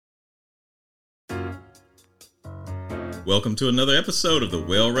Welcome to another episode of The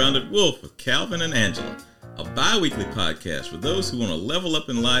Well-Rounded Wolf with Calvin and Angela, a bi-weekly podcast for those who want to level up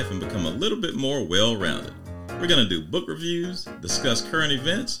in life and become a little bit more well-rounded. We're going to do book reviews, discuss current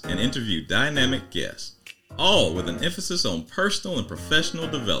events, and interview dynamic guests, all with an emphasis on personal and professional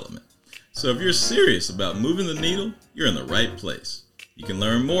development. So if you're serious about moving the needle, you're in the right place. You can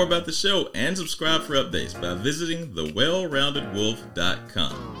learn more about the show and subscribe for updates by visiting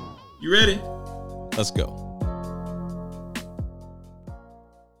thewellroundedwolf.com. You ready? Let's go.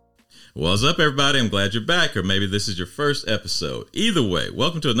 What's up, everybody? I'm glad you're back, or maybe this is your first episode. Either way,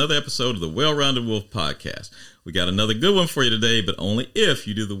 welcome to another episode of the Well-Rounded Wolf podcast. We got another good one for you today, but only if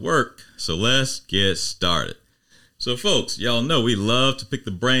you do the work. So let's get started. So folks, y'all know we love to pick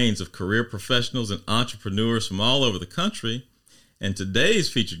the brains of career professionals and entrepreneurs from all over the country. And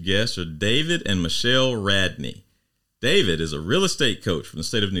today's featured guests are David and Michelle Radney. David is a real estate coach from the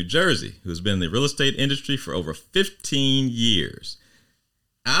state of New Jersey who's been in the real estate industry for over 15 years.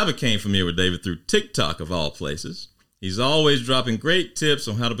 I became familiar with David through TikTok, of all places. He's always dropping great tips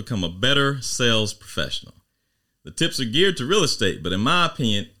on how to become a better sales professional. The tips are geared to real estate, but in my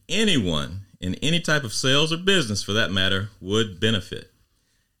opinion, anyone in any type of sales or business, for that matter, would benefit.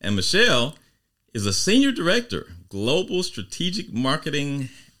 And Michelle is a senior director, global strategic marketing,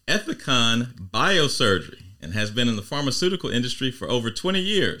 Ethicon Biosurgery, and has been in the pharmaceutical industry for over 20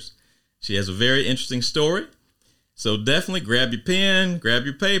 years. She has a very interesting story. So definitely grab your pen, grab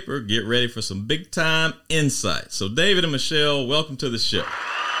your paper, get ready for some big time insights. So David and Michelle, welcome to the show.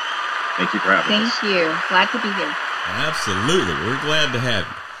 Thank you for having us. Thank you. Glad to be here. Absolutely. We're glad to have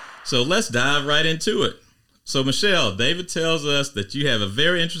you. So let's dive right into it. So Michelle, David tells us that you have a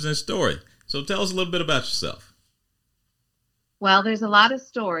very interesting story. So tell us a little bit about yourself. Well, there's a lot of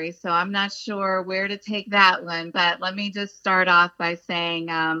stories, so I'm not sure where to take that one. But let me just start off by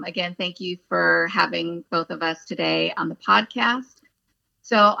saying, again, thank you for having both of us today on the podcast.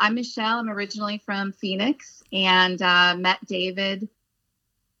 So I'm Michelle. I'm originally from Phoenix and met David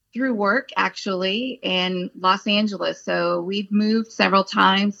through work, actually, in Los Angeles. So we've moved several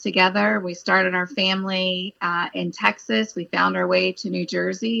times together. We started our family in Texas. We found our way to New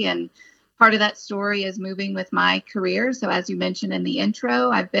Jersey, and part of that story is moving with my career. So as you mentioned in the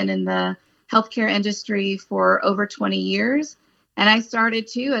intro, I've been in the healthcare industry for over 20 years. And I started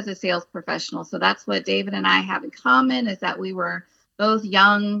too as a sales professional. So that's what David and I have in common, is that we were both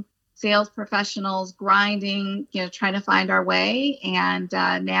young sales professionals grinding, trying to find our way. And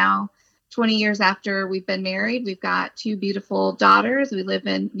now 20 years after we've been married, we've got two beautiful daughters. We live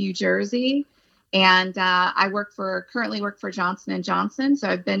in New Jersey, and I currently work for Johnson & Johnson. So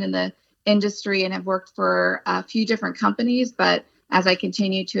I've been in the industry and have worked for a few different companies, but as I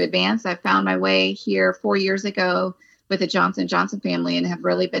continue to advance, I found my way here 4 years ago with the Johnson & Johnson family and have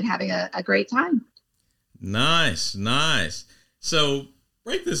really been having a great time. Nice. So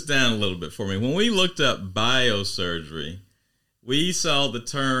break this down a little bit for me. When we looked up biosurgery, we saw the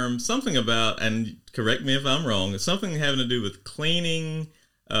term something about, and correct me if I'm wrong, it's something having to do with cleaning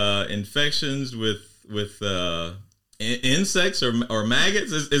infections with insects or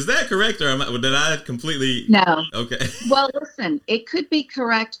maggots. Is that correct, or did I completely? No. Okay. Well, listen, it could be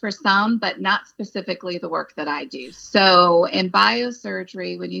correct for some, but not specifically the work that I do. So in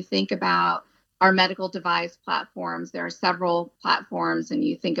biosurgery, when you think about our medical device platforms, there are several platforms, and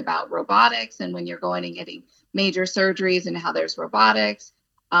you think about robotics, and when you're going and getting major surgeries and how there's robotics,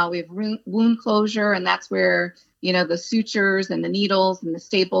 we have wound closure, and that's where the sutures and the needles and the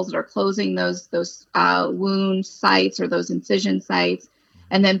staples that are closing those wound sites or those incision sites.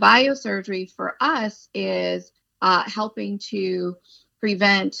 And then biosurgery for us is helping to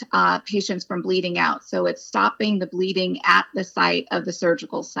prevent patients from bleeding out. So it's stopping the bleeding at the site of the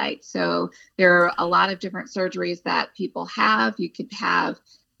surgical site. So there are a lot of different surgeries that people have. You could have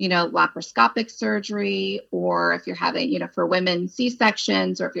laparoscopic surgery, or if you're having, for women,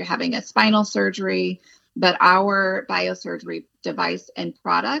 C-sections, or if you're having a spinal surgery. But our biosurgery device and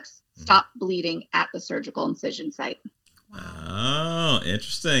products stop bleeding at the surgical incision site. Oh,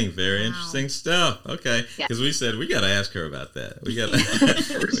 interesting. Very interesting stuff. Okay. Because we said we got to ask her about that. We got to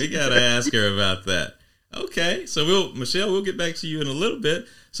ask her about that. Okay. So Michelle, we'll get back to you in a little bit.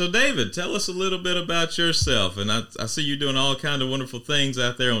 So David, tell us a little bit about yourself. And I see you doing all kinds of wonderful things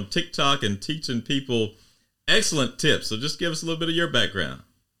out there on TikTok and teaching people excellent tips. So just give us a little bit of your background.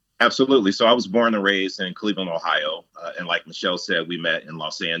 Absolutely. So I was born and raised in Cleveland, Ohio. And like Michelle said, we met in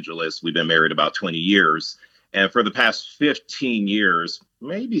Los Angeles. We've been married about 20 years. And for the past 15 years,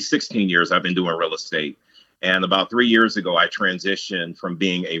 maybe 16 years, I've been doing real estate. And about 3 years ago, I transitioned from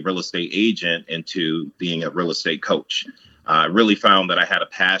being a real estate agent into being a real estate coach. I really found that I had a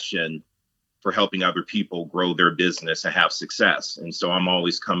passion for helping other people grow their business and have success. And so I'm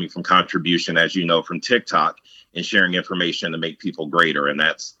always coming from contribution, as you know, from TikTok and sharing information to make people greater. And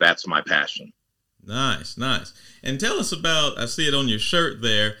that's my passion. Nice, nice. And tell us about, I see it on your shirt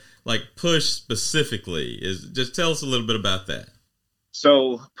there, like PUSH specifically. Just tell us a little bit about that.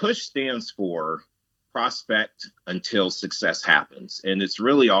 So PUSH stands for Prospect Until Success Happens. And it's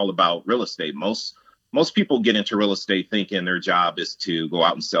really all about real estate. Most people get into real estate thinking their job is to go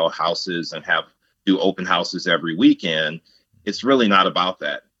out and sell houses and do open houses every weekend. It's really not about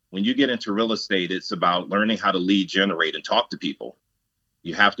that. When you get into real estate, it's about learning how to lead generate and talk to people.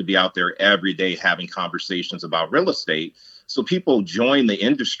 You have to be out there every day having conversations about real estate. So people join the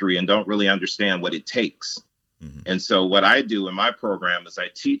industry and don't really understand what it takes. Mm-hmm. And so what I do in my program is I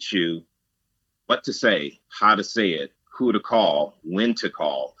teach you what to say, how to say it, who to call, when to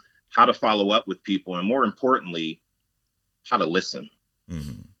call, how to follow up with people, and more importantly, how to listen,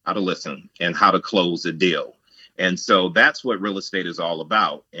 and how to close a deal. And so that's what real estate is all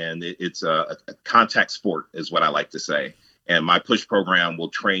about. And it's a contact sport is what I like to say. And my PUSH program will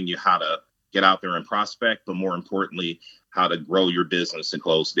train you how to get out there and prospect, but more importantly, how to grow your business and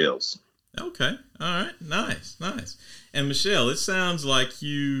close deals. Okay. All right. Nice. Nice. And Michelle, it sounds like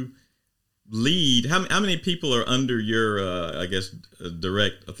you lead. How many people are under your,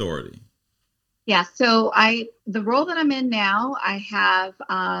 direct authority? Yeah. So the role that I'm in now, I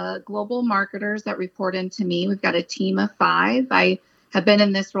have global marketers that report into me. We've got a team of 5. I have been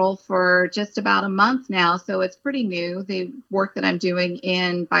in this role for just about a month now, so it's pretty new, the work that I'm doing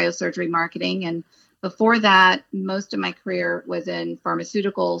in biosurgery marketing. And before that, most of my career was in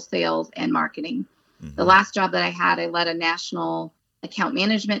pharmaceutical sales and marketing. Mm-hmm. The last job that I had, I led a national account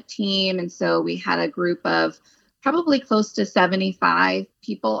management team. And so we had a group of probably close to 75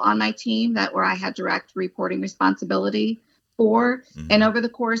 people on my team where I had direct reporting responsibility for. Mm-hmm. And over the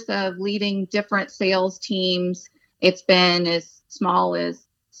course of leading different sales teams, it's been as small as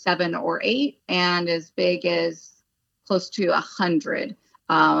 7 or 8 and as big as close to 100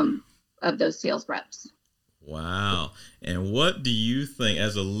 of those sales reps. Wow. And what do you think,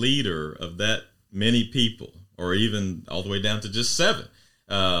 as a leader of that many people, or even all the way down to just 7,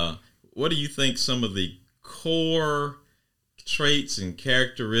 what do you think some of the core traits and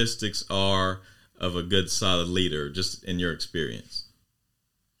characteristics are of a good, solid leader, just in your experience?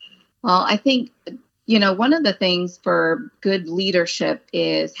 Well, I think, one of the things for good leadership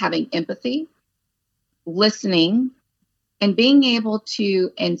is having empathy, listening, and being able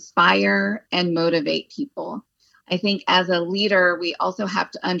to inspire and motivate people. I think as a leader, we also have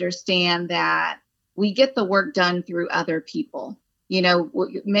to understand that we get the work done through other people.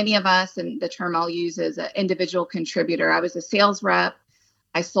 Many of us, and the term I'll use is an individual contributor. I was a sales rep.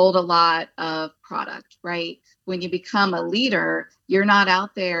 I sold a lot of product, right? When you become a leader, you're not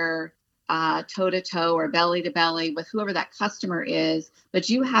out there toe to toe or belly to belly with whoever that customer is, but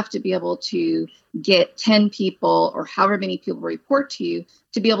you have to be able to get 10 people or however many people report to you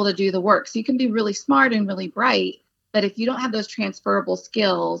to be able to do the work. So you can be really smart and really bright, but if you don't have those transferable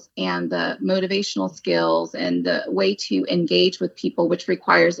skills and the motivational skills and the way to engage with people, which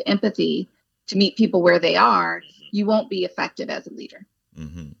requires empathy to meet people where they are, you won't be effective as a leader.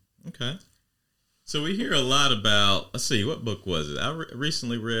 Mm-hmm. Okay. So we hear a lot about, let's see, what book was it? I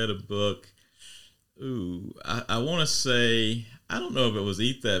recently read a book. I want to say, I don't know if it was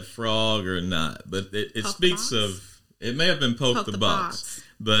Eat That Frog or not, but it speaks of, it may have been Poke the Box,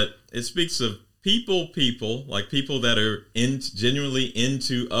 but it speaks of people, like people that are genuinely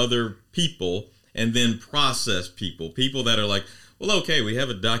into other people, and then process people that are like, well, okay, we have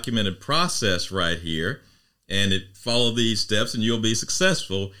a documented process right here, and follow these steps and you'll be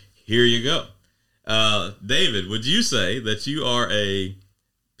successful. Here you go. David, would you say that you are a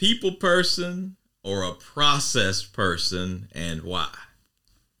people person or a process person, and why?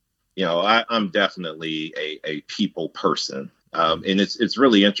 I'm definitely a people person. And it's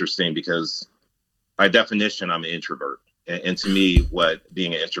really interesting because by definition, I'm an introvert. And to me, what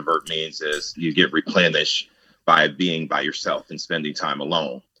being an introvert means is you get replenished by being by yourself and spending time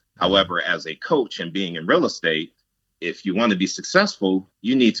alone. However, as a coach and being in real estate, if you want to be successful,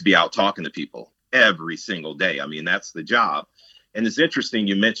 you need to be out talking to people every single day. I mean, that's the job. And it's interesting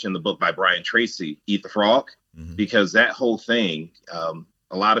you mentioned the book by Brian Tracy, Eat the Frog, because that whole thing,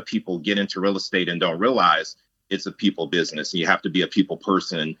 a lot of people get into real estate and don't realize it's a people business. And you have to be a people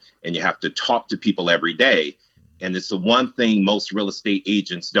person and you have to talk to people every day. And it's the one thing most real estate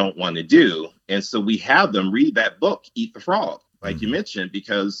agents don't want to do. And so we have them read that book, Eat the Frog, like you mentioned,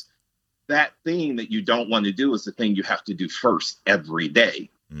 because that thing that you don't want to do is the thing you have to do first every day.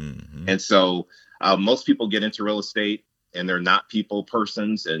 Mm-hmm. And so most people get into real estate and they're not people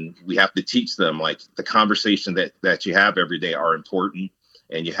persons. And we have to teach them, like, the conversation that you have every day are important,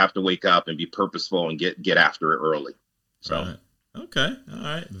 and you have to wake up and be purposeful and get after it early. So, right. Okay. All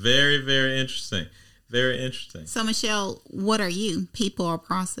right. Very, very interesting. Very interesting. So, Michelle, what are you, people or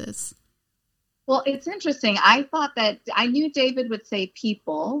process? Well, it's interesting. I thought that I knew David would say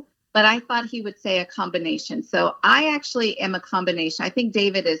people, but I thought he would say a combination. So I actually am a combination. I think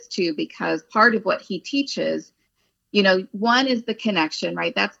David is too, because part of what he teaches, one is the connection,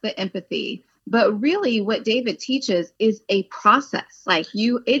 right? That's the empathy. But really what David teaches is a process. Like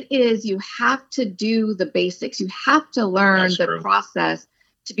you have to do the basics. You have to learn the process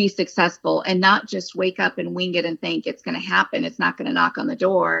to be successful and not just wake up and wing it and think it's going to happen. It's not going to knock on the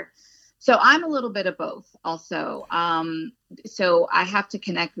door. So I'm a little bit of both also. So I have to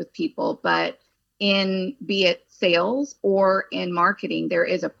connect with people, but be it sales or in marketing, there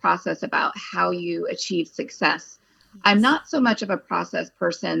is a process about how you achieve success. I'm not so much of a process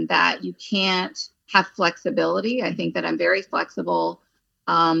person that you can't have flexibility. I think that I'm very flexible,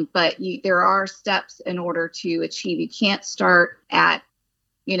 but there are steps in order to achieve. You can't start at,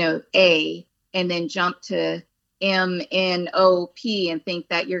 A and then jump to MNOP and think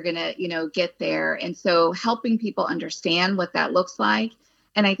that you're going to, get there. And so helping people understand what that looks like.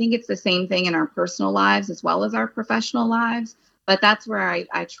 And I think it's the same thing in our personal lives as well as our professional lives. But that's where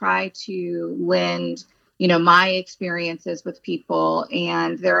I try to lend, my experiences with people.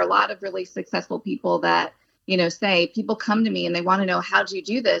 And there are a lot of really successful people that, say people come to me and they want to know, how do you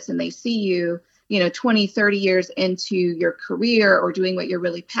do this? And they see you, 20, 30 years into your career or doing what you're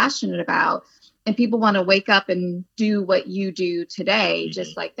really passionate about. And people want to wake up and do what you do today,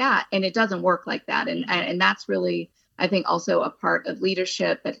 just like that. And it doesn't work like that. And that's really, I think, also a part of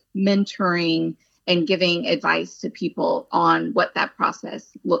leadership, but mentoring and giving advice to people on what that process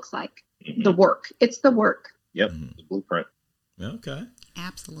looks like. Mm-hmm. The work. It's the work. Yep. The blueprint. Okay.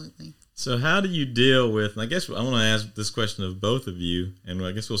 Absolutely. So how do you deal with, and I guess I want to ask this question of both of you, and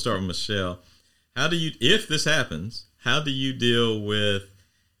I guess we'll start with Michelle. If this happens, how do you deal with,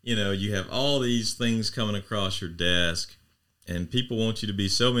 you have all these things coming across your desk and people want you to be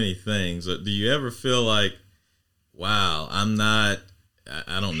so many things. Do you ever feel like, wow, I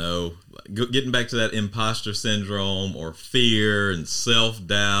don't know, getting back to that imposter syndrome or fear and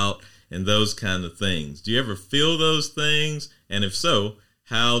self-doubt and those kind of things? Do you ever feel those things? And if so,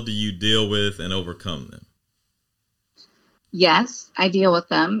 how do you deal with and overcome them? Yes, I deal with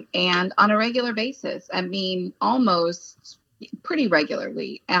them, and on a regular basis. I mean, almost pretty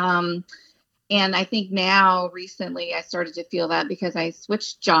regularly. And I think now recently I started to feel that because I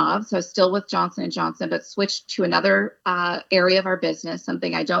switched jobs. So I was still with Johnson & Johnson, but switched to another area of our business,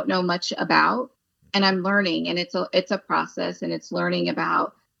 something I don't know much about. And I'm learning, and it's a process, and it's learning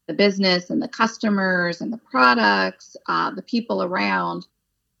about the business and the customers and the products, the people around.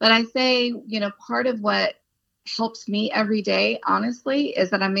 But I say, part of what helps me every day, honestly,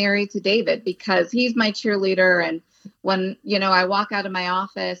 is that I'm married to David, because he's my cheerleader. And when, I walk out of my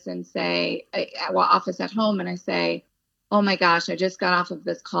office and say, office at home, and I say, oh my gosh, I just got off of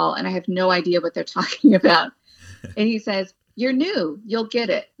this call and I have no idea what they're talking about. And he says, you're new, you'll get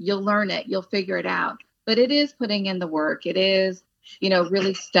it, you'll learn it, you'll figure it out. But it is putting in the work. It is,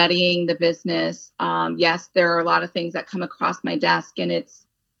 really studying the business. Yes, there are a lot of things that come across my desk, and it's,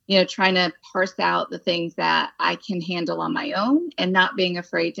 trying to parse out the things that I can handle on my own and not being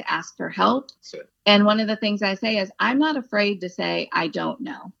afraid to ask for help. And one of the things I say is, I'm not afraid to say, I don't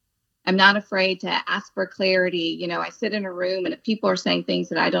know. I'm not afraid to ask for clarity. I sit in a room, and if people are saying things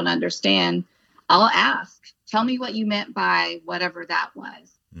that I don't understand, I'll ask, tell me what you meant by whatever that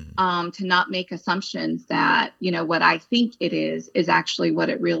was. Mm-hmm. To not make assumptions that, what I think it is actually what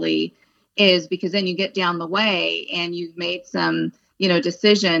it really is, because then you get down the way and you've made some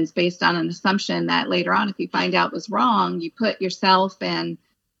decisions based on an assumption that later on, if you find out was wrong, you put yourself and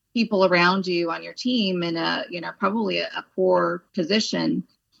people around you on your team in a, probably a poor position.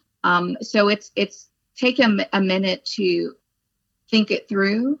 So it's taken a minute to think it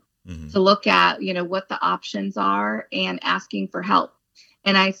through, mm-hmm. to look at, what the options are and asking for help.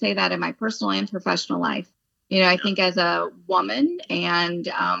 And I say that in my personal and professional life. I think as a woman and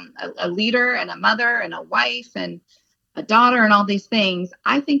a leader and a mother and a wife and a daughter and all these things,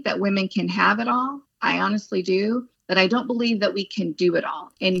 I think that women can have it all. I honestly do. But I don't believe that we can do it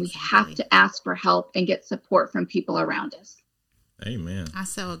all. And we have to ask for help and get support from people around us. Amen. I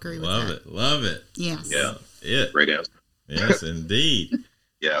so agree with that. Love it. Yes. Yeah. Great answer. Yes, indeed.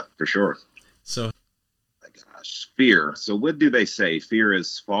 Yeah, for sure. So, fear. So what do they say? Fear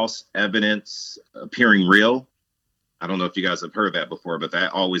is false evidence appearing real. I don't know if you guys have heard that before, but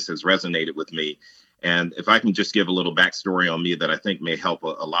that always has resonated with me. And if I can just give a little backstory on me that I think may help a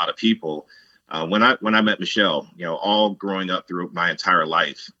lot of people. When I met Michelle, all growing up through my entire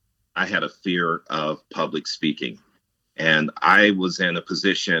life, I had a fear of public speaking. And I was in a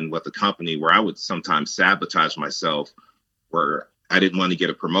position with a company where I would sometimes sabotage myself, where I didn't want to get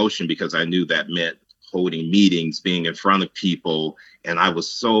a promotion because I knew that meant holding meetings, being in front of people. And I was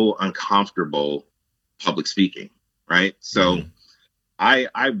so uncomfortable public speaking, right? So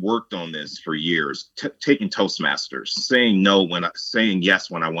I worked on this for years, taking Toastmasters, saying yes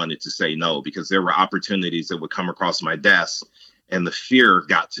when I wanted to say no, because there were opportunities that would come across my desk and the fear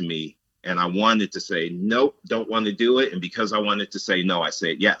got to me and I wanted to say, nope, don't want to do it. And because I wanted to say no, I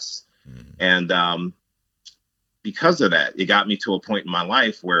said yes. And because of that, it got me to a point in my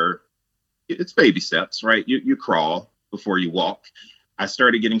life where it's baby steps, right? You crawl before you walk. I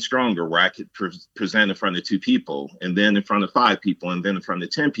started getting stronger where I could present in front of 2 people and then in front of 5 people and then in front of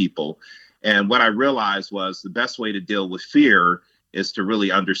 10 people. And what I realized was the best way to deal with fear is to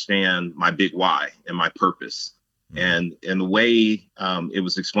really understand my big why and my purpose. And the way it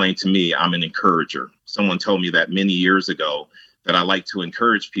was explained to me, I'm an encourager. Someone told me that many years ago that I like to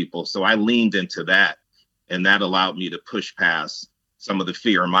encourage people. So I leaned into that, and that allowed me to push past some of the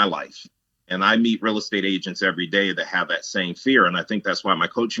fear in my life. And I meet real estate agents every day that have that same fear. And I think that's why my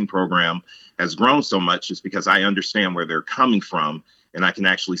coaching program has grown so much, is because I understand where they're coming from and I can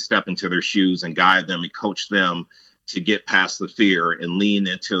actually step into their shoes and guide them and coach them to get past the fear and lean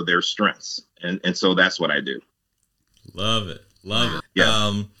into their strengths. And so that's what I do. Love it. Love it.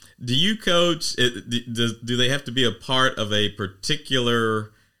 Yeah. Do you coach? Do they have to be a part of a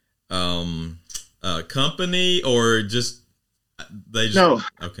particular company or just they just? No.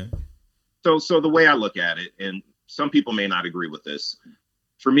 Okay. So the way I look at it, and some people may not agree with this,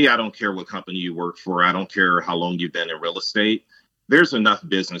 for me, I don't care what company you work for. I don't care how long you've been in real estate. There's enough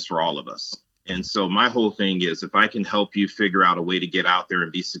business for all of us. And so my whole thing is, if I can help you figure out a way to get out there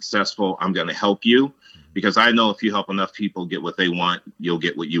and be successful, I'm going to help you, because I know if you help enough people get what they want, you'll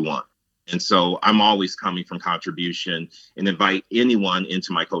get what you want. And so I'm always coming from contribution and invite anyone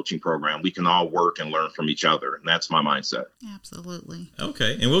into my coaching program. We can all work and learn from each other. And that's my mindset. Absolutely.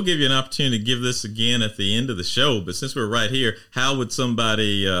 Okay. And we'll give you an opportunity to give this again at the end of the show. But since we're right here, how would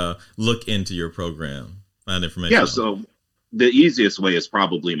somebody look into your program, find information? Yeah. So the easiest way is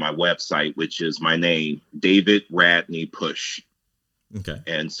probably my website, which is my name, David Radney Push. Okay.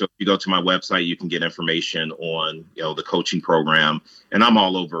 And so if you go to my website, you can get information on, the coaching program. And I'm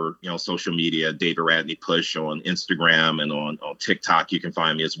all over, social media, David Radney Push on Instagram and on TikTok. You can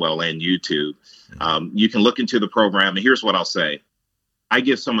find me as well, and YouTube. You can look into the program. And here's what I'll say. I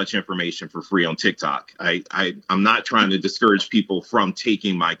give so much information for free on TikTok. I'm not trying to discourage people from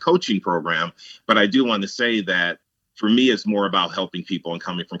taking my coaching program, but I do want to say that for me, it's more about helping people and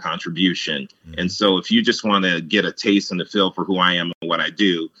coming from contribution. And so if you just want to get a taste and a feel for who I am and what I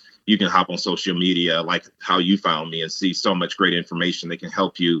do, you can hop on social media, like how you found me, and see so much great information that can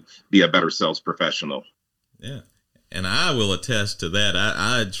help you be a better sales professional. Yeah. And I will attest to that.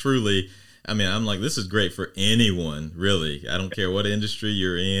 I truly, I'm like, this is great for anyone, really. I don't care what industry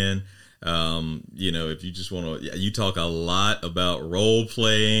you're in. If you just want to, you talk a lot about role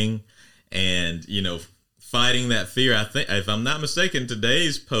playing and, fighting that fear. I think, if I'm not mistaken,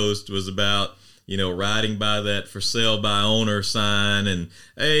 today's post was about, riding by that for sale by owner sign and,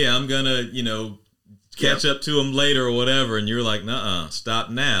 hey, I'm going to, catch up to them later or whatever. And you're like, nuh-uh, stop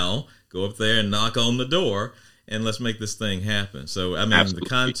now, go up there and knock on the door and let's make this thing happen. So, Absolutely. The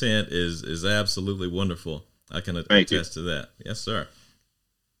content is absolutely wonderful. I can attest to that. Yes, sir.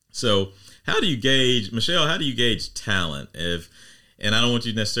 So how do you gauge, Michelle, how do you gauge talent? And I don't want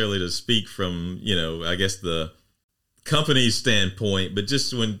you necessarily to speak from, I guess the company's standpoint, but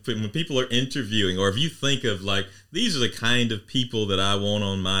just when people are interviewing, or if you think of like, these are the kind of people that I want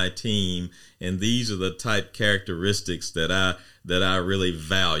on my team, and these are the type characteristics that I really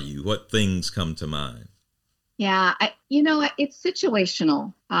value, what things come to mind? Yeah, it's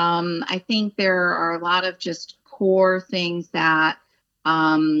situational. I think there are a lot of just core things that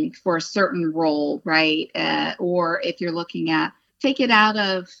for a certain role, right? Or if you're looking at, take it out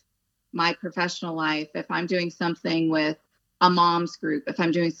of my professional life. If I'm doing something with a mom's group, if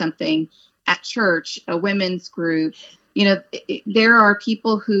I'm doing something at church, a women's group, there are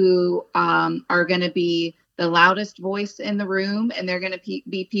people who are going to be the loudest voice in the room, and they're going to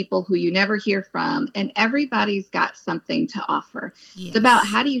be people who you never hear from. And everybody's got something to offer. Yes. It's about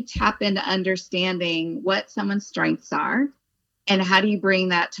how do you tap into understanding what someone's strengths are, and how do you bring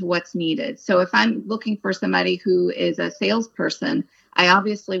that to what's needed? So if I'm looking for somebody who is a salesperson, I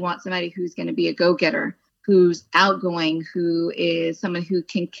obviously want somebody who's going to be a go-getter, who's outgoing, who is someone who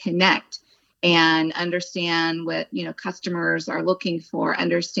can connect. and understand what, customers are looking for,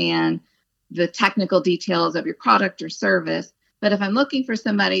 understand the technical details of your product or service. But if I'm looking for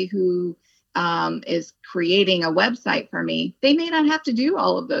somebody who is creating a website for me, they may not have to do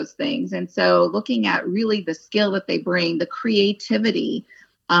all of those things. And so looking at really the skill that they bring, the creativity,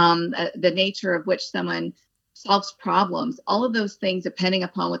 the nature of which someone solves problems, all of those things, depending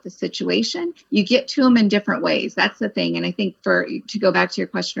upon what the situation, you get to them in different ways. That's the thing. And I think to go back to your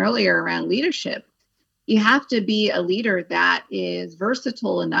question earlier around leadership, you have to be a leader that is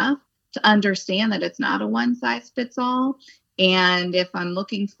versatile enough to understand that it's not a one size fits all. And if I'm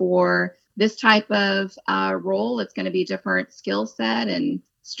looking for this type of role, it's going to be different skill set and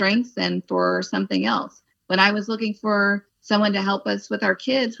strengths than for something else. When I was looking for someone to help us with our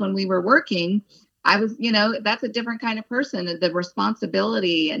kids when we were working, I was, that's a different kind of person. The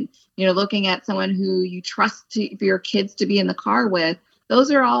responsibility and, looking at someone who you trust for your kids to be in the car with,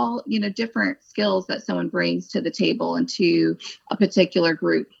 those are all, different skills that someone brings to the table and to a particular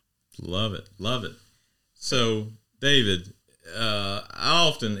group. Love it. Love it. So, David, I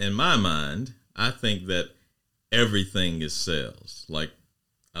often, in my mind, I think that everything is sales. Like,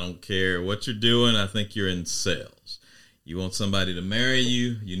 I don't care what you're doing. I think you're in sales. You want somebody to marry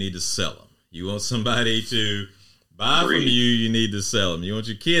you, you need to sell them. You want somebody to buy from you, you need to sell them. You want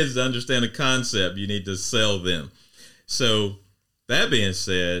your kids to understand a concept, you need to sell them. So that being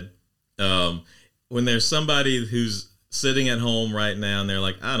said, when there's somebody who's sitting at home right now and they're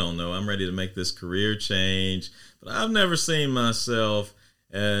like, I don't know, I'm ready to make this career change, but I've never seen myself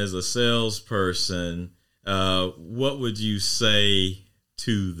as a salesperson, what would you say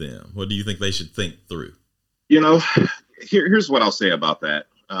to them? What do you think they should think through? Here's what I'll say about that.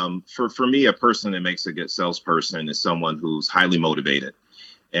 For me, a person that makes a good salesperson is someone who's highly motivated.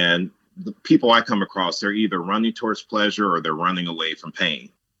 And the people I come across, they're either running towards pleasure or they're running away from pain.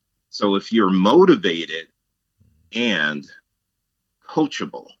 So if you're motivated and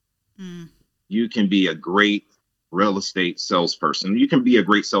coachable, you can be a great real estate salesperson. You can be a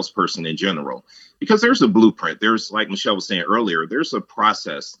great salesperson in general, because there's a blueprint. There's, like Michelle was saying earlier, there's a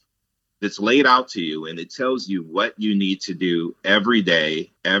process that's laid out to you, and it tells you what you need to do every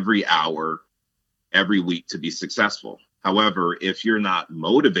day, every hour, every week to be successful. However, if you're not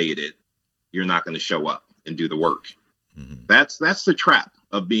motivated, you're not going to show up and do the work. Mm-hmm. That's the trap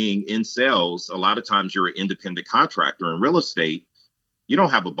of being in sales. A lot of times you're an independent contractor. In real estate, you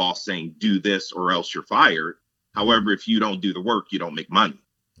don't have a boss saying, do this or else you're fired. However, if you don't do the work, you don't make money.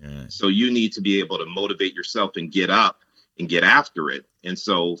 Yeah. So you need to be able to motivate yourself and get up and get after it. And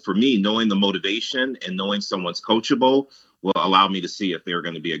so for me, knowing the motivation and knowing someone's coachable will allow me to see if they're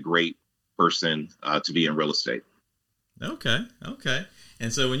going to be a great person to be in real estate. Okay.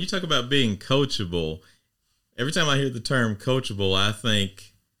 And so when you talk about being coachable, every time I hear the term coachable, I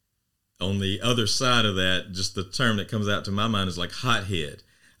think on the other side of that, just the term that comes out to my mind is like hothead.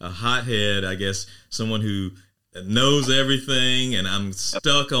 A hothead, I guess, someone who knows everything, and I'm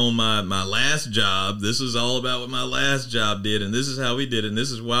stuck on my last job. This is all about what my last job did, and this is how we did it, and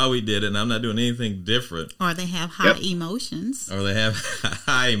this is why we did it, and I'm not doing anything different. Or they have high emotions. Or they have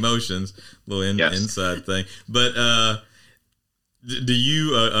high emotions, little inside thing. But do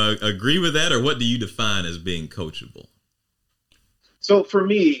you agree with that, or what do you define as being coachable? So for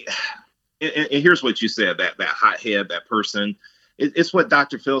me, and here's what you said, that hothead, that person, it's what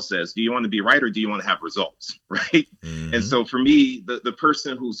Dr. Phil says. Do you want to be right or do you want to have results? Right. Mm-hmm. And so for me, the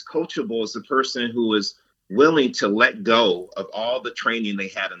person who's coachable is the person who is willing to let go of all the training they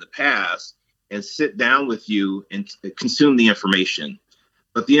had in the past and sit down with you and consume the information.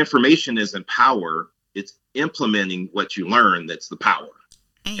 But the information isn't power. It's implementing what you learn. That's the power.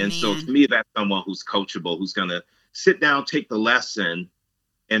 Amen. And so to me, that's someone who's coachable, who's going to sit down, take the lesson,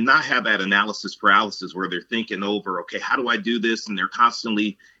 and not have that analysis paralysis where they're thinking over, okay, how do I do this? And they're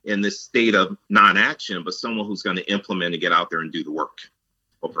constantly in this state of non-action, but someone who's going to implement and get out there and do the work.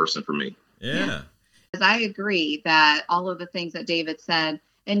 A person for me. Yeah. I agree that all of the things that David said,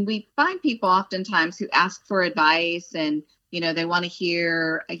 and we find people oftentimes who ask for advice and, they want to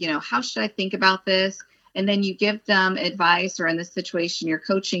hear, how should I think about this? And then you give them advice, or in this situation, you're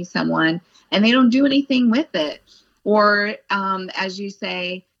coaching someone and they don't do anything with it. Or as you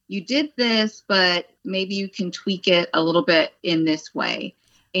say, you did this, but maybe you can tweak it a little bit in this way.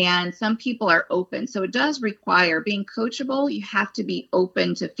 And some people are open. So it does require being coachable. You have to be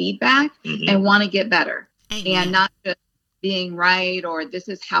open to feedback and want to get better. Amen. And not just being right, or this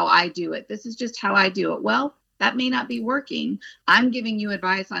is how I do it. This is just how I do it. Well, that may not be working. I'm giving you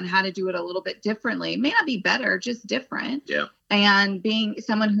advice on how to do it a little bit differently. It may not be better, just different. Yeah. And being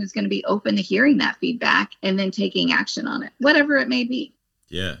someone who's going to be open to hearing that feedback and then taking action on it, whatever it may be.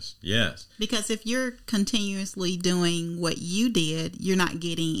 Yes, yes. Because if you're continuously doing what you did, you're not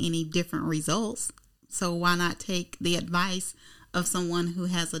getting any different results. So why not take the advice of someone who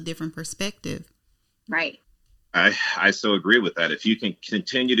has a different perspective? Right. I so agree with that. If you can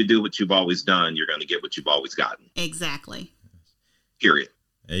continue to do what you've always done, you're going to get what you've always gotten. Exactly. Period.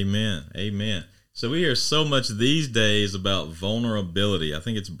 Amen. Amen. So we hear so much these days about vulnerability. I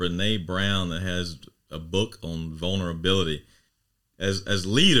think it's Brene Brown that has a book on vulnerability. As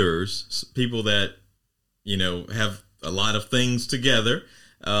leaders, people that, have a lot of things together,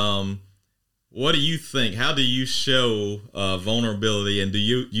 what do you think? How do you show vulnerability? And do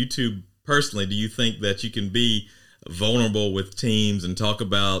you two personally, do you think that you can be vulnerable with teams and talk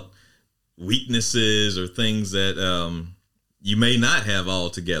about weaknesses or things that you may not have all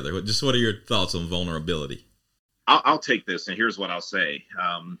together? Just what are your thoughts on vulnerability? I'll take this, and here's what I'll say.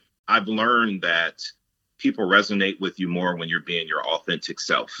 I've learned that people resonate with you more when you're being your authentic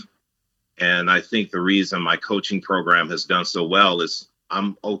self. And I think the reason my coaching program has done so well is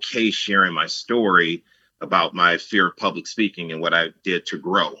I'm okay sharing my story about my fear of public speaking and what I did to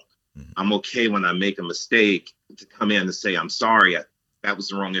grow. Mm-hmm. I'm okay when I make a mistake to come in and say, I'm sorry, that was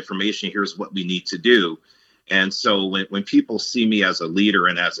the wrong information. Here's what we need to do. And so when people see me as a leader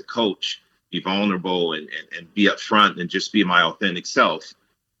and as a coach, be vulnerable and be upfront and just be my authentic self,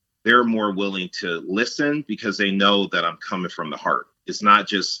 they're more willing to listen because they know that I'm coming from the heart. It's not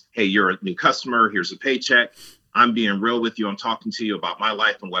just, hey, you're a new customer, here's a paycheck. I'm being real with you. I'm talking to you about my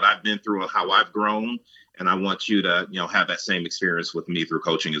life and what I've been through and how I've grown. And I want you to, have that same experience with me through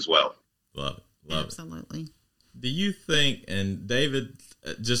coaching as well. Love it. Absolutely. Do you think, and David,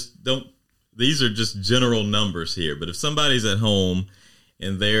 these are just general numbers here, but if somebody's at home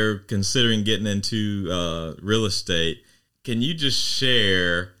and they're considering getting into real estate, can you just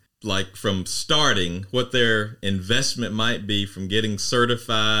share, like from starting, what their investment might be from getting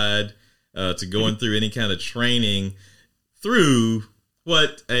certified to going through any kind of training through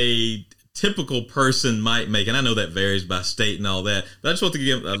what a typical person might make? And I know that varies by state and all that, but I just want to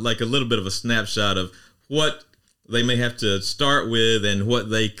give like a little bit of a snapshot of what they may have to start with and what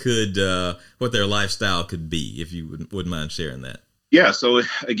they could, what their lifestyle could be, if you wouldn't mind sharing that. Yeah. So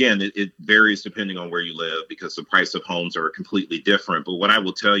again, it varies depending on where you live because the price of homes are completely different. But what I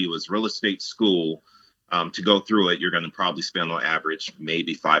will tell you is real estate school, to go through it, you're going to probably spend on average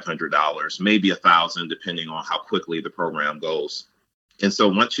maybe $500, maybe $1,000, depending on how quickly the program goes. And so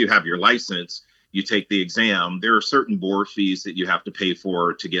once you have your license, you take the exam. There are certain board fees that you have to pay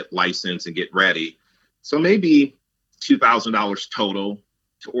for to get licensed and get ready. So maybe $2,000 total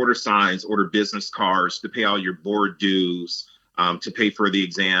to order signs, order business cards, to pay all your board dues, to pay for the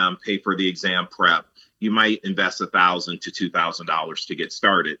exam prep. You might invest $1,000 to $2,000 to get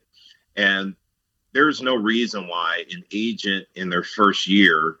started. And there's no reason why an agent in their first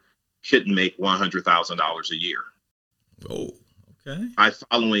year couldn't make $100,000 a year. Oh, okay. By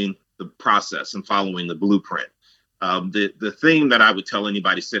following the process and following the blueprint. The thing that I would tell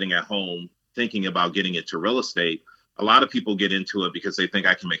anybody sitting at home thinking about getting into real estate, a lot of people get into it because they think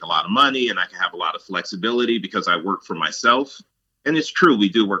I can make a lot of money and I can have a lot of flexibility because I work for myself. And it's true, we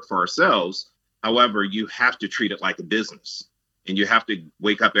do work for ourselves. However, you have to treat it like a business. And you have to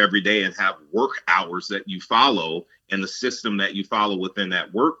wake up every day and have work hours that you follow and the system that you follow within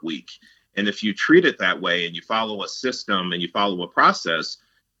that work week. And if you treat it that way and you follow a system and you follow a process,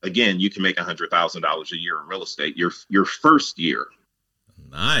 again, you can make $100,000 a year in real estate. Your first year.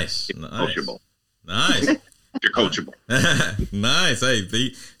 Nice. Coachable. Nice. You're coachable. Nice.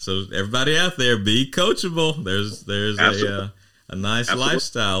 Hey, so everybody out there, be coachable. There's a nice Absolutely.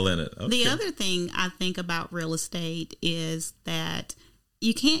 Lifestyle in it. Okay. The other thing I think about real estate is that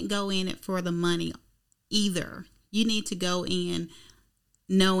you can't go in it for the money either. You need to go in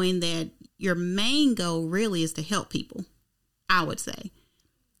knowing that your main goal really is to help people, I would say.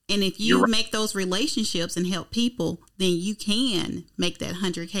 And if you make those relationships and help people, then you can make that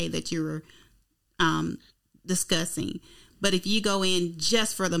 $100K that you were discussing. But if you go in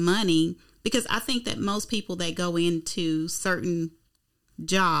just for the money, because I think that most people that go into certain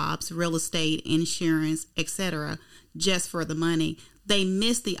jobs, real estate, insurance, etc., just for the money, they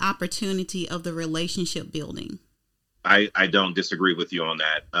miss the opportunity of the relationship building. I don't disagree with you on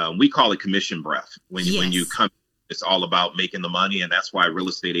that. We call it commission breath. When you come, it's all about making the money. And that's why real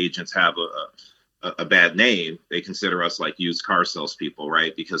estate agents have a bad name. They consider us like used car salespeople,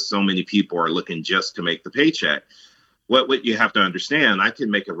 right? Because so many people are looking just to make the paycheck. What you have to understand, I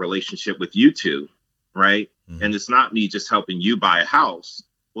can make a relationship with you two, right? Mm-hmm. And it's not me just helping you buy a house.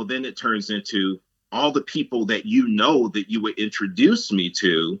 Well, then it turns into all the people that you know that you would introduce me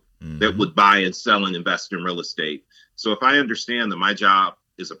to that would buy and sell and invest in real estate. So if I understand that my job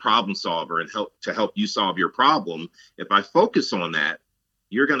is a problem solver and help you solve your problem. If I focus on that,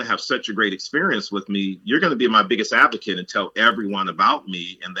 you're going to have such a great experience with me. You're going to be my biggest advocate and tell everyone about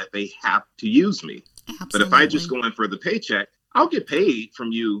me and that they have to use me. Absolutely. But if I just go in for the paycheck, I'll get paid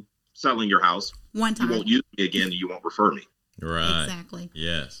from you selling your house. One time. You won't use me again and you won't refer me. Right. Exactly.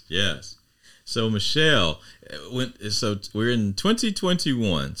 Yes. So Michelle, so we're in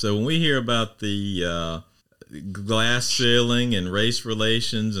 2021. So when we hear about the glass ceiling and race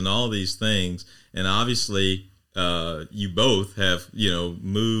relations and all these things, and obviously you both have,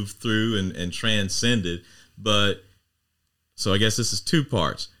 moved through and transcended. But so I guess this is two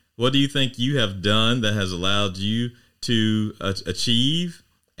parts. What do you think you have done that has allowed you to achieve?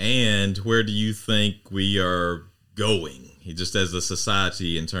 And where do you think we are going, just as a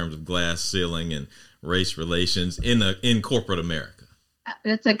society, in terms of glass ceiling and race relations in corporate America?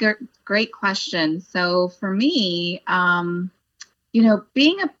 That's a great question. So for me,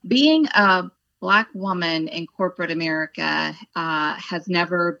 being a Black woman in corporate America has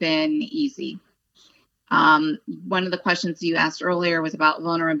never been easy. One of the questions you asked earlier was about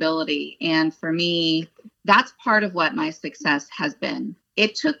vulnerability. And for me, that's part of what my success has been.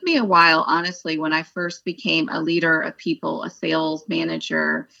 It took me a while, honestly, when I first became a leader of people, a sales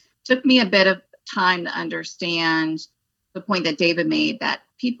manager. It took me a bit of time to understand the point that David made, that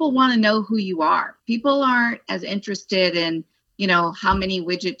people want to know who you are. People aren't as interested in, how many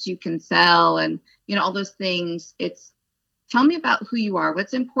widgets you can sell and, all those things. It's, tell me about who you are,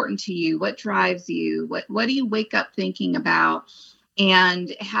 what's important to you, what drives you, what do you wake up thinking about?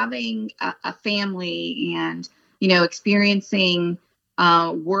 And having a family and, experiencing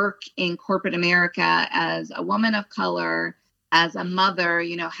work in corporate America as a woman of color, as a mother,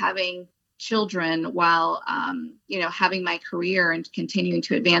 having children while, having my career and continuing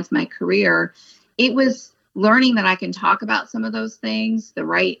to advance my career, it was learning that I can talk about some of those things, the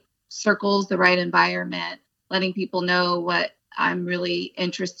right circles, the right environment, letting people know what I'm really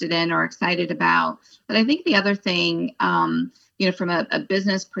interested in or excited about. But I think the other thing, from a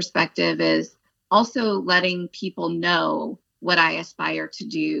business perspective, is also letting people know what I aspire to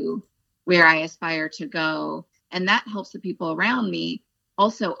do, where I aspire to go. And that helps the people around me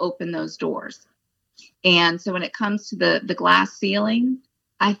also open those doors. And so when it comes to the glass ceiling,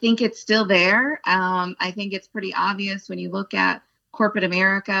 I think it's still there. I think it's pretty obvious when you look at corporate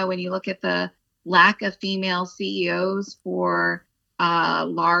America, when you look at the lack of female CEOs for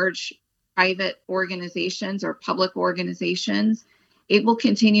large private organizations or public organizations, it will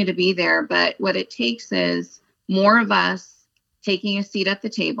continue to be there. But what it takes is more of us taking a seat at the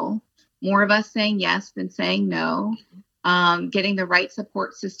table, more of us saying yes than saying no, getting the right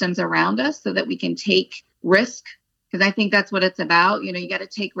support systems around us so that we can take risk. Because I think that's what it's about. You got to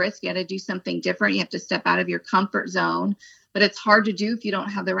take risk. You got to do something different. You have to step out of your comfort zone. But it's hard to do if you don't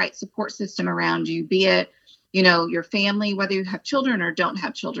have the right support system around you, be it, your family, whether you have children or don't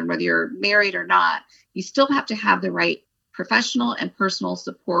have children, whether you're married or not. You still have to have the right professional and personal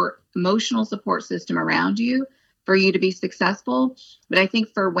support, emotional support system around you for you to be successful. But I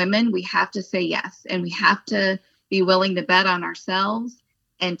think for women, we have to say yes, and we have to be willing to bet on ourselves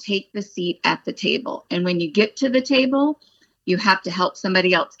and take the seat at the table. And when you get to the table, you have to help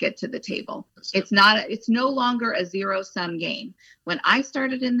somebody else get to the table. It's no longer a zero-sum game. When I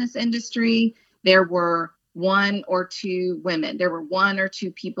started in this industry, there were one or two women. There were one or two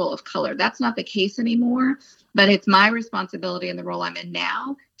people of color. That's not the case anymore, but it's my responsibility in the role I'm in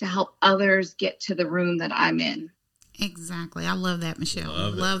now to help others get to the room that I'm in. Exactly. I love that, Michelle.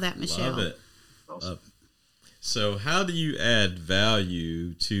 Love that, Michelle. Love it. So how do you add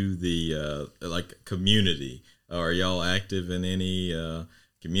value to the community? Are y'all active in any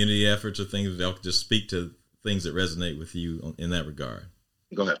community efforts or things that y'all can just speak to things that resonate with you in that regard?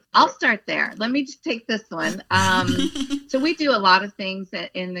 Go ahead. I'll start there. Let me just take this one. So we do a lot of things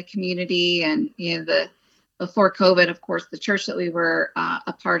in the community, and before COVID, of course, the church that we were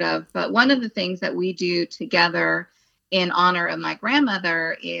a part of. But one of the things that we do together in honor of my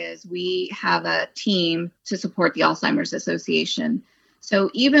grandmother is we have a team to support the Alzheimer's Association. So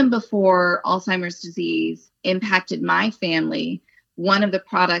even before Alzheimer's disease impacted my family, one of the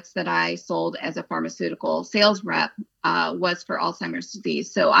products that I sold as a pharmaceutical sales rep was for Alzheimer's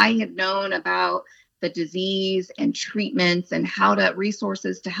disease. So I had known about the disease and treatments and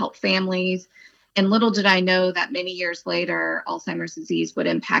resources to help families. And little did I know that many years later, Alzheimer's disease would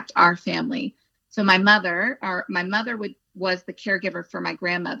impact our family. So my mother was the caregiver for my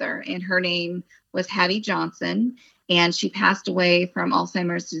grandmother, and her name was Hattie Johnson, and she passed away from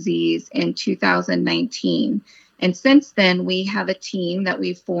Alzheimer's disease in 2019. And since then, we have a team that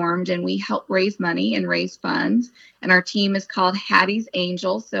we've formed, and we help raise money and raise funds. And our team is called Hattie's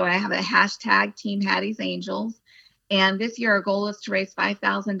Angels. So I have a hashtag Team Hattie's Angels. And this year, our goal is to raise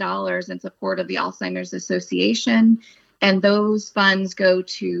 $5,000 in support of the Alzheimer's Association. And those funds go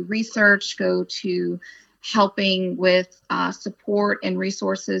to research, go to helping with support and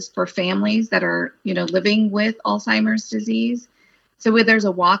resources for families that are, living with Alzheimer's disease. So there's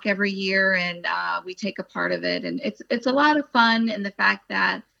a walk every year, and we take a part of it. And it's a lot of fun in the fact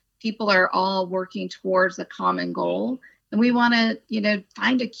that people are all working towards a common goal. And we want to,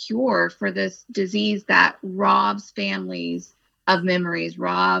 find a cure for this disease that robs families of memories,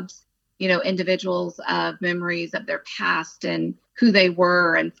 robs, individuals of memories of their past and who they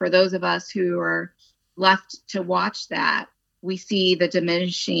were. And for those of us who are left to watch that, we see the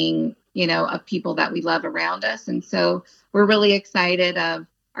diminishing, of people that we love around us. And so we're really excited of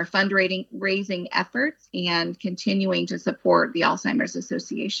our fundraising efforts and continuing to support the Alzheimer's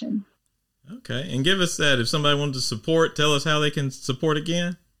Association. Okay. And give us that. If somebody wanted to support, tell us how they can support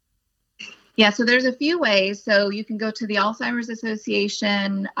again. Yeah, so there's a few ways. So you can go to the Alzheimer's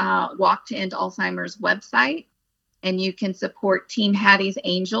Association Walk to End Alzheimer's website, and you can support Team Hattie's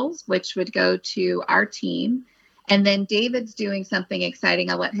Angels, which would go to our team. And then David's doing something exciting.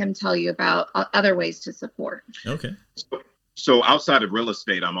 I'll let him tell you about other ways to support. Okay. So outside of real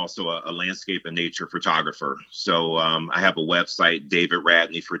estate, I'm also a landscape and nature photographer. So I have a website,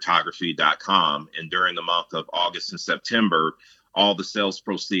 davidradneyphotography.com. And during the month of August and September, all the sales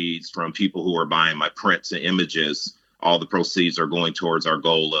proceeds from people who are buying my prints and images, all the proceeds are going towards our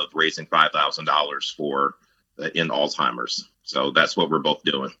goal of raising $5,000 for in Alzheimer's. So that's what we're both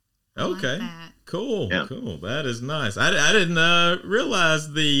doing. Okay. Like Cool. Yeah. Cool. That is nice. I didn't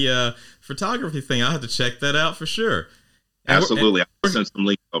realize the photography thing. I'll have to check that out for sure. Absolutely. I'll send some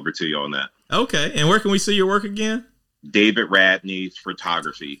links over to you on that. Okay. And where can we see your work again?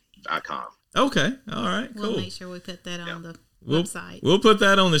 davidradneyphotography.com. Okay. All right. Cool. We'll make sure we put that on the website. We'll put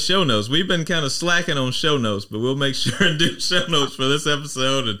that on the show notes. We've been kind of slacking on show notes, but we'll make sure and do show notes for this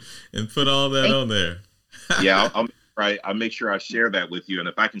episode and put all that on there. Yeah, I'll make sure I share that with you. And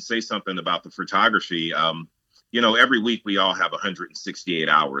if I can say something about the photography, every week we all have 168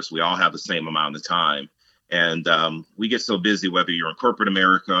 hours. We all have the same amount of time. And we get so busy, whether you're in corporate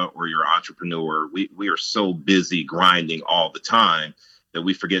America or you're an entrepreneur, we are so busy grinding all the time that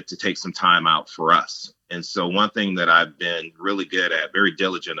we forget to take some time out for us. And so one thing that I've been really good at, very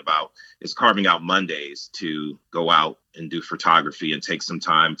diligent about, is carving out Mondays to go out and do photography and take some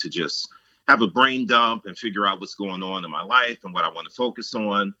time to just have a brain dump and figure out what's going on in my life and what I want to focus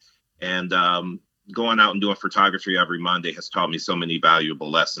on. And going out and doing photography every Monday has taught me so many valuable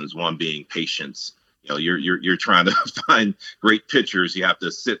lessons. One being patience. You're trying to find great pictures. You have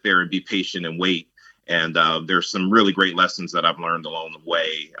to sit there and be patient and wait. And there's some really great lessons that I've learned along the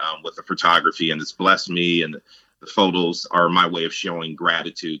way with the photography, and it's blessed me. And the photos are my way of showing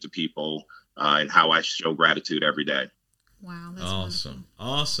gratitude to people and how I show gratitude every day. Wow. That's Awesome. wonderful.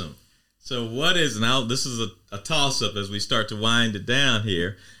 Awesome. So what is, now this is a toss up as we start to wind it down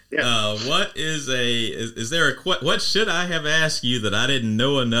here. Yeah. What is is there what should I have asked you that I didn't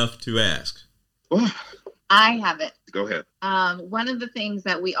know enough to ask? I have it. Go ahead. One of the things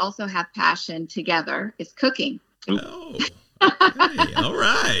that we also have passion together is cooking. Oh, okay. All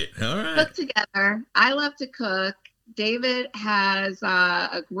right. Cook together. I love to cook. David has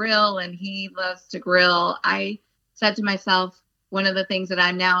a grill, and he loves to grill. I said to myself, one of the things that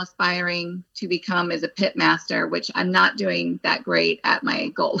I'm now aspiring to become is a pit master, which I'm not doing that great at my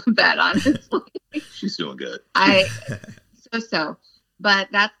goal of that, honestly. She's doing good. So. But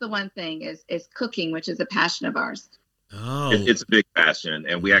that's the one thing is cooking, which is a passion of ours. Oh, It's a big passion.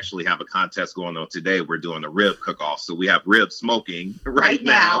 And we actually have a contest going on today. We're doing a rib cook-off. So we have rib smoking right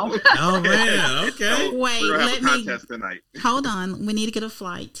now. oh man. Okay. So Wait, we're going to let have a me contest tonight. hold on. We need to get a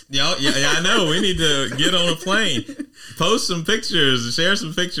flight. Yeah, I know. We need to get on a plane, post some pictures, share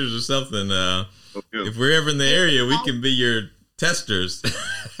some pictures or something. If we're ever in the area, we can be your testers.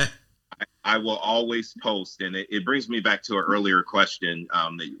 I will always post, and it brings me back to an earlier question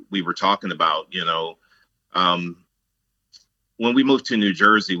that we were talking about. When we moved to New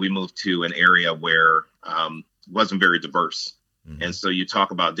Jersey, we moved to an area where wasn't very diverse. Mm-hmm. And so you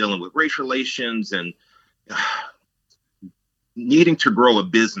talk about dealing with race relations and needing to grow a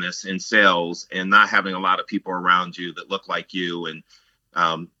business in sales and not having a lot of people around you that look like you, and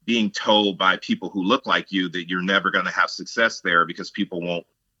being told by people who look like you that you're never going to have success there because people won't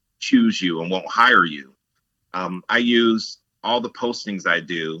choose you and won't hire you. I use all the postings I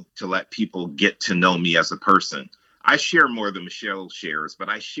do to let people get to know me as a person. I share more than Michelle shares, but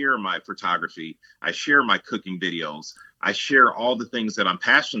I share my photography. I share my cooking videos. I share all the things that I'm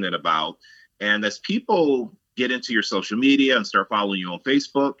passionate about. And as people get into your social media and start following you on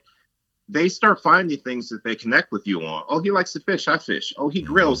Facebook, they start finding things that they connect with you on. Oh, he likes to fish, I fish. Oh, he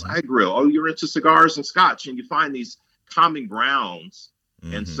grills, I grill. Oh, you're into cigars and scotch. And you find these common grounds.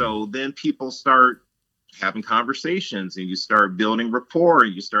 And so then people start having conversations and you start building rapport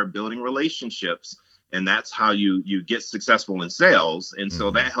and you start building relationships. And that's how you get successful in sales. And so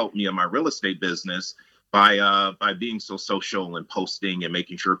that helped me in my real estate business by being so social and posting and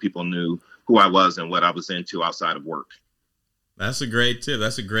making sure people knew who I was and what I was into outside of work. That's a great tip.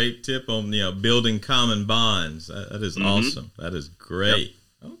 That's a great tip on, building common bonds. That is awesome. That is great.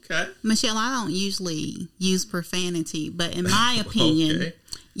 Yep. Okay. Michelle, I don't usually use profanity, but in my opinion,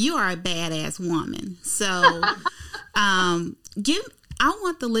 you are a badass woman. So I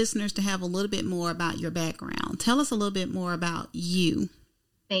want the listeners to have a little bit more about your background. Tell us a little bit more about you.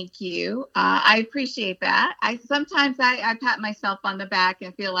 Thank you. I appreciate that. Sometimes I pat myself on the back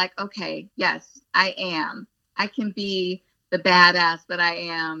and feel like, okay, yes, I am. I can be the badass that I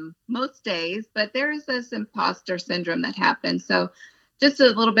am most days, but there is this imposter syndrome that happens. So just a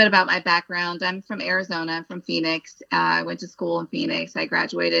little bit about my background. I'm from Arizona. I'm from Phoenix. I went to school in Phoenix. I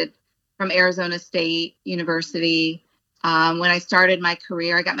graduated from Arizona State University. When I started my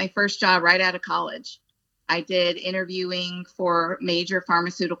career, I got my first job right out of college. I did interviewing for major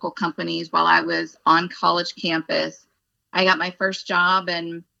pharmaceutical companies while I was on college campus. I got my first job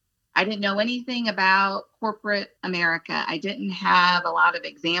and I didn't know anything about corporate America. I didn't have a lot of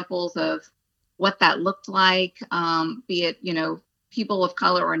examples of what that looked like, be it, people of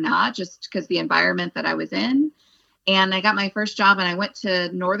color or not, just because the environment that I was in. And I got my first job and I went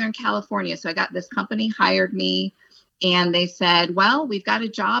to Northern California. So I got this company hired me and they said, well, we've got a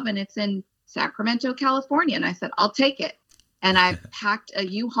job and it's in Sacramento, California. And I said, I'll take it. And I packed a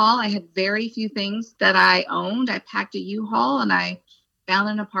U-Haul. I had very few things that I owned. I packed a U-Haul and I found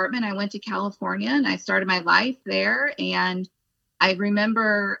an apartment. I went to California and I started my life there. And I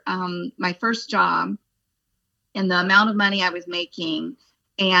remember my first job and the amount of money I was making.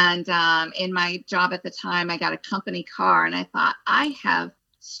 And in my job at the time, I got a company car and I thought, I have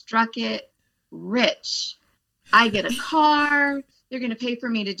struck it rich. I get a car. They're going to pay for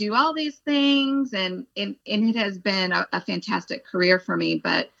me to do all these things. And it has been a fantastic career for me.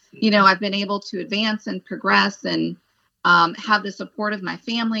 But, I've been able to advance and progress and have the support of my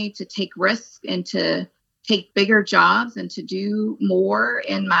family to take risks and to take bigger jobs and to do more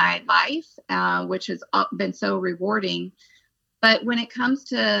in my life, which has been so rewarding. But when it comes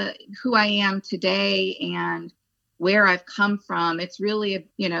to who I am today and where I've come from, it's really,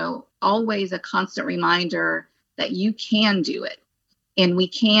 always a constant reminder that you can do it and we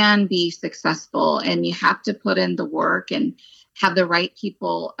can be successful, and you have to put in the work and have the right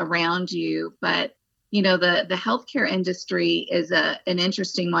people around you. But the healthcare industry is an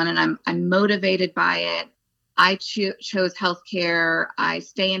interesting one, and I'm motivated by it. I chose healthcare. I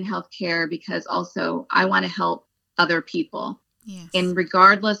stay in healthcare because also I want to help other people. Yes. And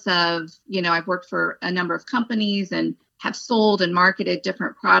regardless of, I've worked for a number of companies and have sold and marketed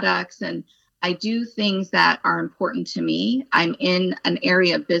different products, and I do things that are important to me. I'm in an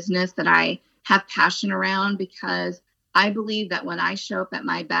area of business that I have passion around because I believe that when I show up at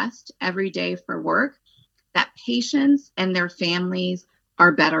my best every day for work, that patients and their families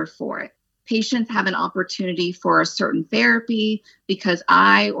are better for it. Patients have an opportunity for a certain therapy because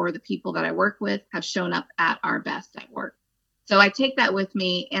I or the people that I work with have shown up at our best at work. So I take that with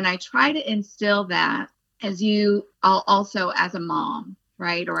me and I try to instill that also as a mom,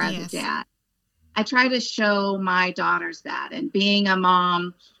 right? Or as a dad. I try to show my daughters that, and being a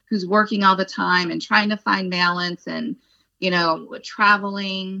mom who's working all the time and trying to find balance and,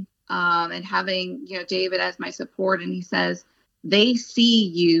 traveling, and having, David as my support. And he says, they see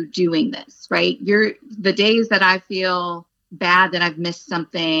you doing this, right? The days that I feel bad that I've missed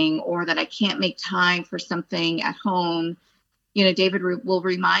something or that I can't make time for something at home, David will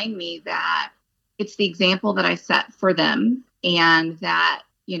remind me that it's the example that I set for them, and that,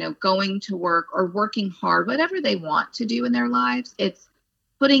 going to work or working hard, whatever they want to do in their lives, it's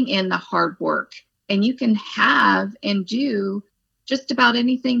putting in the hard work, and you can have and do just about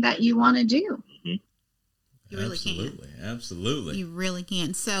anything that you want to do. You really can. Absolutely. You really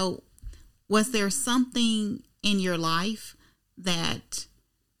can. So was there something in your life that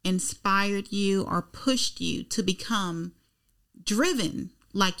inspired you or pushed you to become driven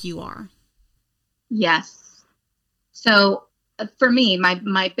like you are? Yes. So for me,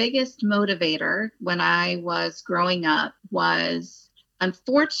 my biggest motivator when I was growing up was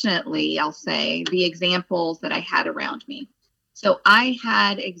unfortunately, I'll say, the examples that I had around me. So I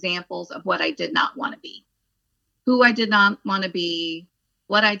had examples of what I did not want to be, who I did not want to be,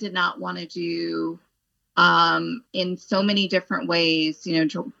 what I did not want to do, in so many different ways,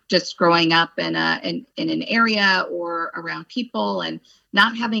 just growing up in an area or around people and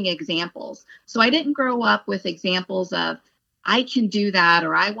not having examples. So I didn't grow up with examples of, I can do that,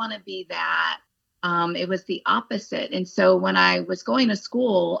 or I want to be that. It was the opposite. And so when I was going to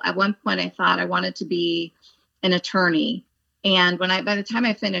school, at one point I thought I wanted to be an attorney. And by the time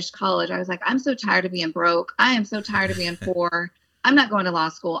I finished college, I was like, I'm so tired of being broke. I am so tired of being poor. I'm not going to law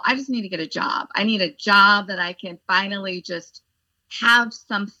school. I just need to get a job. I need a job that I can finally just have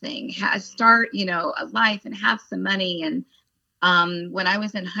something, start, a life and have some money. And when I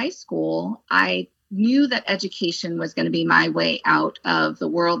was in high school, I knew that education was going to be my way out of the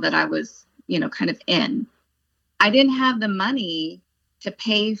world that I was, kind of in. I didn't have the money to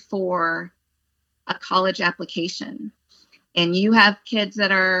pay for a college application. And you have kids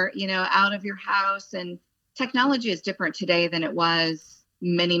that are, out of your house, and technology is different today than it was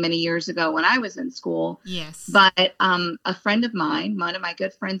many, many years ago when I was in school. Yes. But a friend of mine, one of my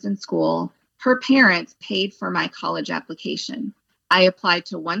good friends in school, her parents paid for my college application. I applied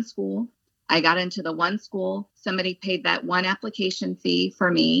to one school. I got into the one school. Somebody paid that one application fee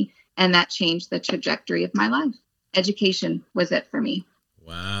for me, and that changed the trajectory of my life. Education was it for me.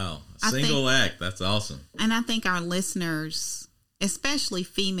 Wow. Single act. That's awesome. And I think our listeners, especially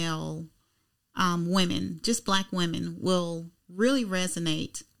female women, just Black women, will really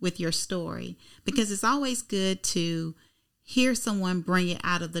resonate with your story, because it's always good to hear someone bring it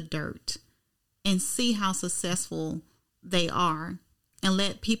out of the dirt and see how successful they are, and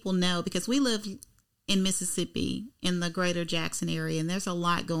let people know, because we live in Mississippi, in the greater Jackson area, and there's a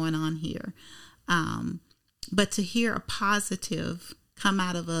lot going on here. But to hear a positive come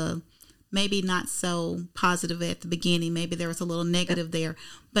out of a maybe not so positive at the beginning, maybe there was a little negative there,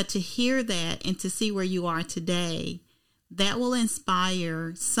 but to hear that and to see where you are today, that will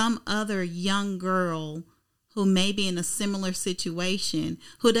inspire some other young girl who may be in a similar situation,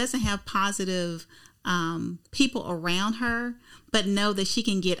 who doesn't have positive people around her, but know that she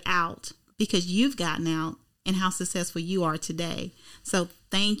can get out because you've gotten out, and how successful you are today. So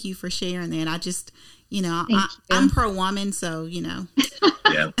thank you for sharing that. I just, I'm pro woman, so,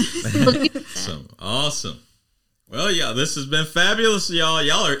 Yeah. Awesome. Well, yeah, this has been fabulous, y'all.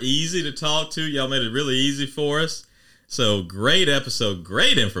 Y'all are easy to talk to. Y'all made it really easy for us. So great episode,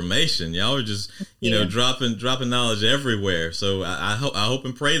 great information. Y'all are just, dropping knowledge everywhere. So I hope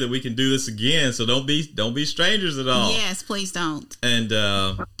and pray that we can do this again. So don't be strangers at all. Yes, please don't. And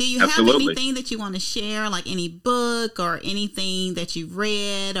do you have anything that you want to share, like any book or anything that you've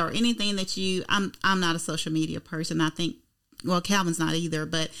read or anything that I'm not a social media person. I think, well, Calvin's not either,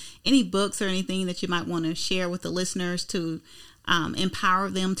 but any books or anything that you might want to share with the listeners to empower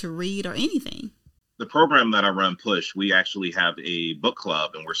them to read, or anything? The program that I run, Push, we actually have a book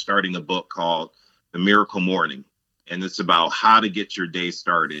club, and we're starting a book called The Miracle Morning. And it's about how to get your day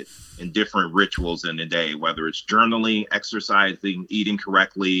started and different rituals in the day, whether it's journaling, exercising, eating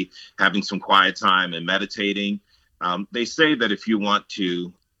correctly, having some quiet time, and meditating. They say that if you want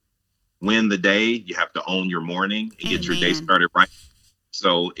to win the day, you have to own your morning and get your day started right.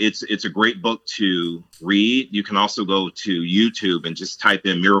 So it's a great book to read. You can also go to YouTube and just type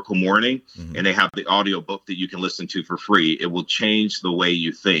in Miracle Morning, and they have the audio book that you can listen to for free. It will change the way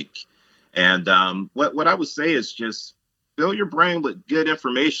you think. And what I would say is just fill your brain with good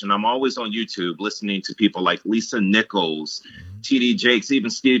information. I'm always on YouTube listening to people like Lisa Nichols, T.D. Jakes, even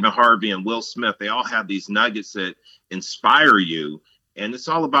Stephen Harvey and Will Smith. They all have these nuggets that inspire you. And it's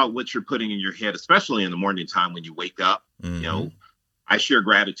all about what you're putting in your head, especially in the morning time when you wake up. I share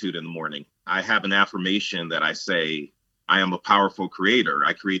gratitude in the morning. I have an affirmation that I say, I am a powerful creator.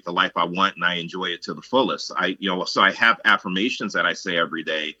 I create the life I want, and I enjoy it to the fullest. So I have affirmations that I say every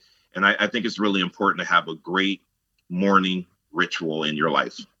day. And I think it's really important to have a great morning ritual in your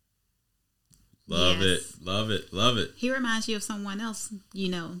life. Love it. He reminds you of someone else,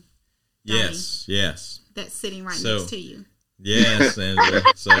 Yes. That's sitting right next to you. Yes. And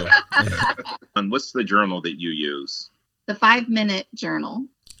And what's the journal that you use? The 5-minute journal.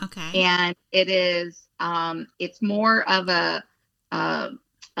 Okay. And it is, it's more of a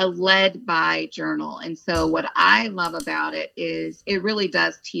led by journal. And so what I love about it is it really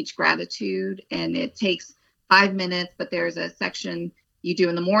does teach gratitude, and it takes 5 minutes, but there's a section you do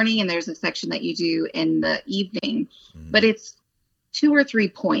in the morning and there's a section that you do in the evening, but it's 2 or 3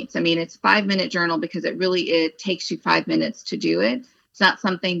 points. I mean, it's 5-minute journal because it takes you 5 minutes to do it. It's not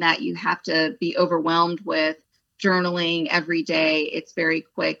something that you have to be overwhelmed with journaling every day. It's very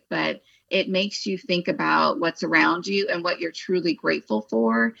quick, but it makes you think about what's around you and what you're truly grateful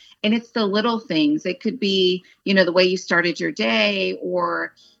for. And it's the little things. It could be, the way you started your day,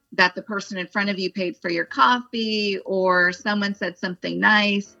 or that the person in front of you paid for your coffee, or someone said something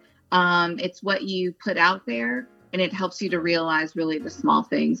nice. It's what you put out there, and it helps you to realize really the small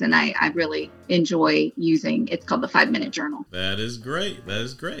things. And I really enjoy using, it's called the 5-minute journal. That is great.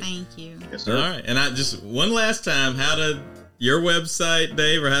 Thank you. Yes, sir. All right. And I just, one last time, your website,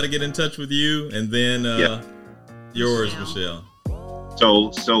 Dave, or how to get in touch with you, and then yours, Michelle.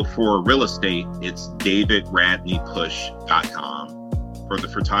 So for real estate, it's davidradneypush.com. For the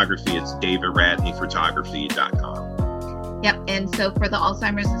photography, it's davidradneyphotography.com. Yep. And so for the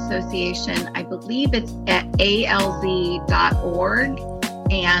Alzheimer's Association, I believe it's at alz.org.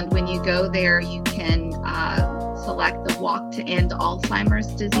 And when you go there, you can select the Walk to End Alzheimer's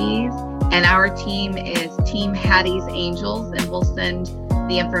Disease. And our team is Team Hattie's Angels, and we'll send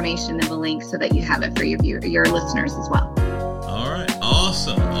the information and the link so that you have it for your listeners as well. All right.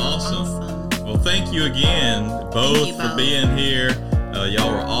 Awesome. Well, thank you again, both for being here.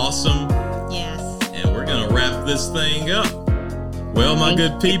 Y'all were awesome. Yes. And we're going to wrap this thing up. Well, my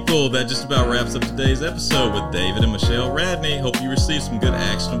good people, that just about wraps up today's episode with David and Michelle Radney. Hope you received some good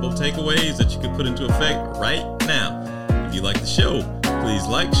actionable takeaways that you could put into effect right now. If you like the show, please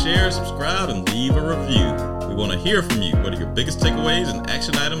like, share, subscribe, and leave a review. We want to hear from you. What are your biggest takeaways and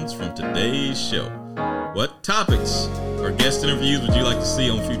action items from today's show? What topics or guest interviews would you like to see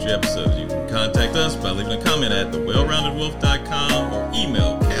on future episodes? You can contact us by leaving a comment at thewellroundedwolf.com or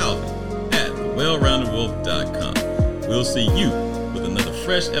email calvin@thewellroundedwolf.com. We'll see you with another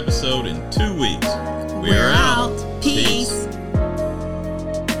fresh episode in 2 weeks. We're out. Peace.